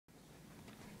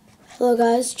Hello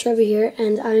guys, Trevor here,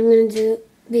 and I'm going to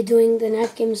be doing the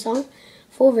Knife Game song,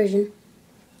 full version.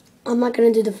 I'm not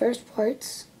going to do the first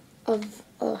parts of,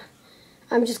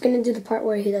 I'm just going to do the part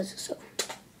where he does it, so,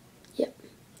 yep.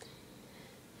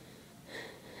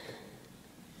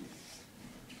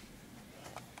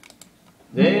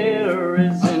 There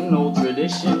is an old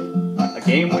tradition, a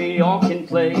game we all can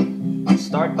play. You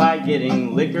start by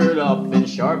getting liquored up and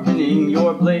sharpening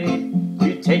your blade.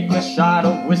 You take a shot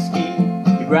of whiskey,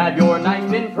 you grab your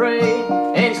knife and pray,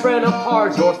 and spread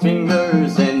apart your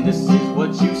fingers, and this is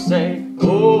what you say.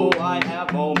 Oh, I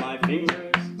have all my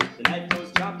fingers, the knife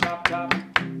goes chop, chop, chop.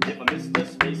 If I miss the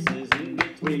spaces in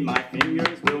between, my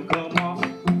fingers will come off.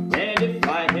 And if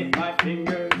I hit my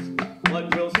fingers,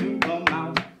 blood will soon come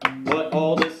out. But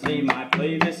all the same, I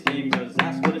play this game, cause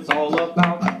that's what it's all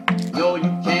about. No,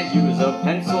 you can't use a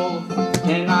pencil,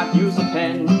 cannot use a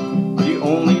pen. The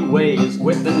only way is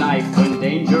with a knife when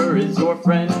danger is your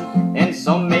friend. And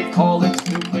some may call it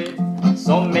stupid,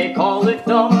 some may call it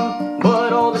dumb,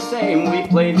 but all the same we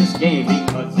play this game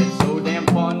because it's so damn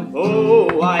fun.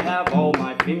 Oh, I have all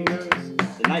my fingers,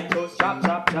 the knife goes chop,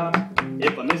 chop, chop.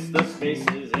 If I miss the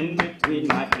spaces in between,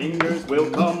 my fingers will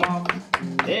come off.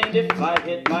 And if I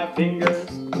hit my fingers,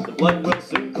 the blood will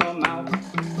soon come out.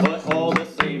 But all the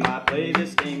same, I play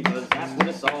this game, cause that's what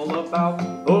it's all about.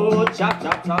 Oh, chop,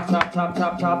 chop, chop, chop, chop,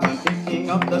 chop, chop, I'm picking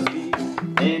up the speed.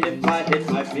 And if I hit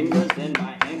my fingers, then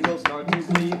my hand will start to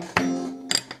bleed.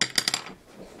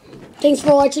 Thanks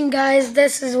for watching, guys.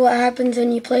 This is what happens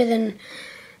when you play the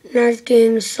Knife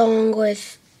Game song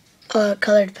with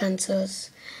colored pencils.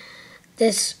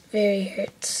 This very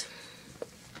hurts.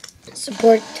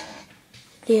 Support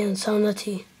the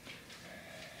insanity.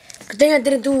 Good thing I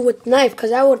didn't do it with knife,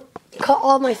 because I would cut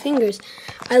all my fingers.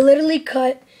 I literally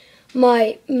cut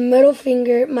my middle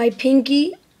finger, my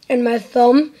pinky, and my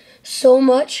thumb so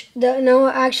much that now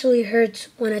it actually hurts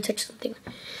when I touch something.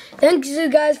 Thanks you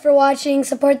guys for watching.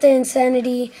 Support the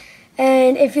insanity.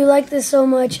 And if you like this so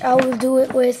much, I will do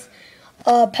it with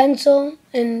a pencil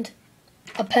and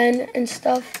a pen and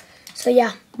stuff. So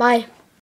yeah, bye.